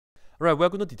Alright, we're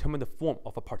going to determine the form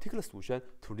of a particular solution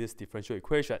to this differential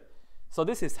equation. So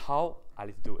this is how I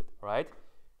need to do it, alright?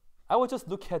 I will just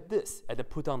look at this and then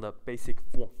put down the basic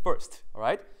form first,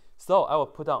 alright? So I will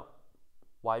put down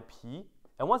yp,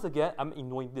 and once again, I'm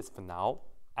ignoring this for now.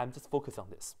 I'm just focused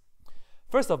on this.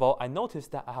 First of all, I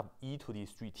noticed that I have e to the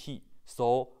 3t,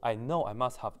 so I know I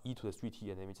must have e to the 3t,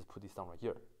 and let me just put this down right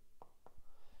here.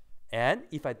 And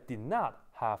if I did not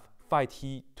have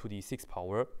 5t to the 6th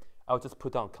power, I'll just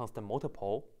put down constant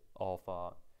multiple of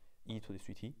e to the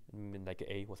 3t, like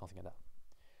a or something like that.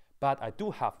 But I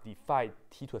do have the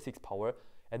 5t to the 6th power,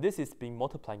 and this is being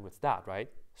multiplying with that, right?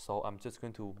 So I'm just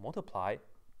going to multiply.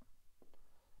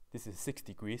 This is 6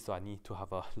 degrees, so I need to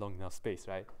have a long enough space,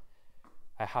 right?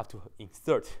 I have to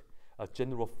insert a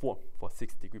general form for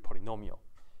 6-degree polynomial.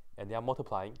 And they are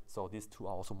multiplying, so these two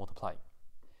are also multiplying.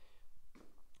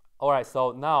 All right,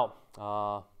 so now,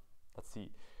 let's see.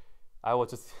 I will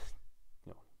just,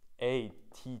 a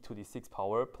t to the 6th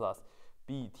power plus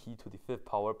b t to the 5th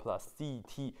power plus c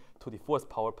t to the 4th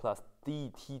power plus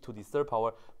d t to the 3rd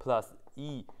power plus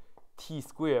e t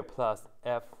squared plus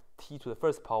f t to the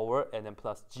 1st power, and then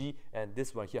plus g, and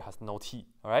this one here has no t,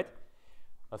 all right?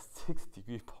 A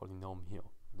 6-degree polynomial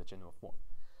in the general form.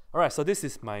 All right, so this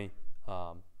is my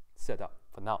setup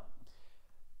for now.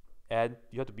 And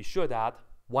you have to be sure that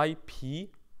yp,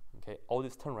 okay, all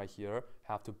this term right here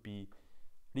have to be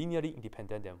linearly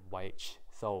independent than yh.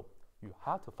 So you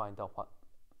have to find out what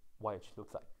yh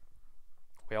looks like.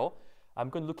 Well, I'm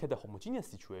going to look at the homogeneous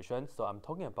situation. So I'm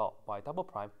talking about y double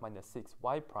prime minus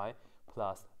 6y prime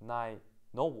plus 9,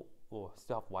 no, oh,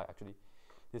 still have y actually.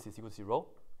 This is equal to 0.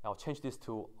 I'll change this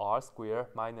to r squared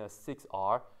minus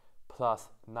 6r plus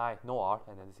 9, no r,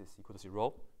 and then this is equal to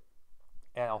 0.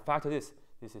 And I'll factor this.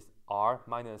 This is r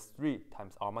minus 3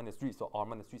 times r minus 3, so r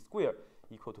minus 3 squared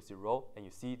equal to 0. And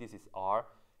you see this is r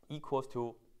equals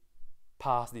to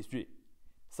positive 3.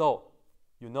 So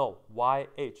you know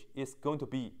yh is going to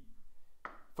be,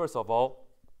 first of all,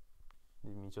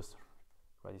 let me just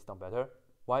write this down better.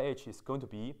 Yh is going to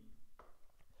be,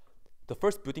 the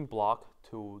first building block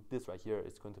to this right here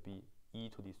is going to be e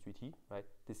to the 3t, right?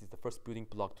 This is the first building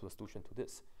block to the solution to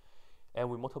this. And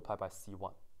we multiply by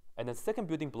c1. And the second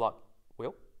building block,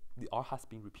 well, the r has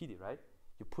been repeated, right?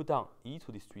 You put down e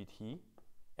to the 3t,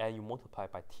 and you multiply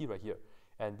by t right here.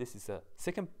 And this is a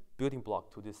second building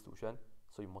block to this solution,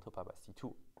 so you multiply by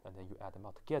c2, and then you add them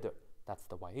out together. That's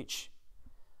the yh.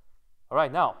 All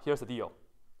right, now here's the deal.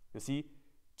 You see,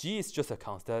 g is just a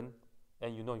constant,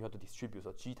 and you know you have to distribute,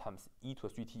 so g times e to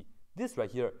the 3t. This right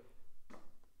here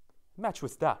match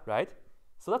with that, right?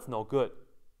 So that's no good.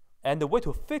 And the way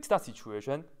to fix that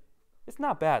situation, it's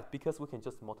not bad because we can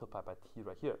just multiply by t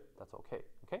right here. That's okay,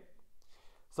 okay?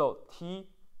 So t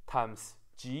times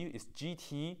g is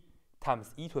gt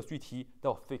times e to the 3t. That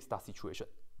will fix that situation.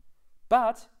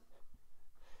 But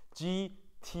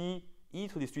gt e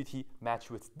to the 3t match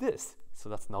with this, so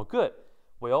that's not good.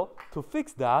 Well, to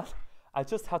fix that, I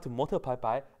just have to multiply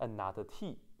by another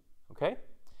t, okay?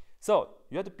 So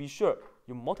you have to be sure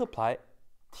you multiply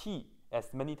t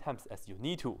as many times as you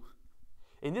need to.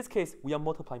 In this case, we are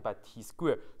multiplying by t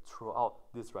squared throughout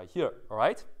this right here, all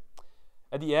right?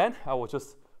 At the end, I will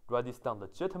just write this down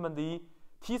legitimately,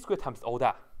 t squared times all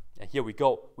that. And here we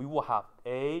go. We will have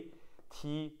a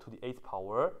t to the 8th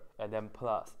power, and then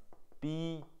plus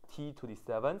b t to the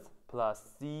 7th, plus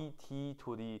c t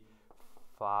to the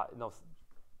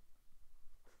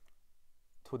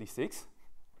 6th,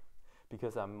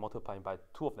 because I'm multiplying by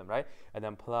 2 of them, right? And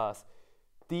then plus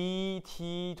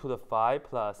dt to the 5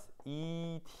 plus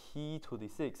et to the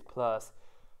 6 plus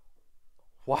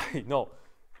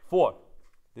 4.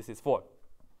 This is 4.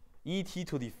 Et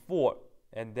to the 4,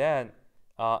 and then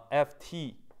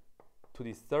ft to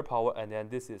the 3rd power, and then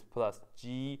this is plus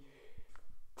g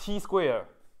t squared,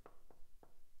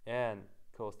 and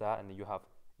close that, and then you have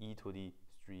e to the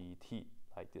 3t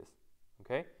like this,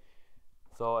 okay?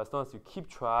 So as long as you keep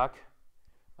track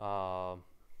all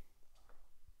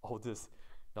this,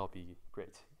 that'll be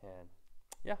great. And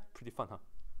yeah, pretty fun, huh?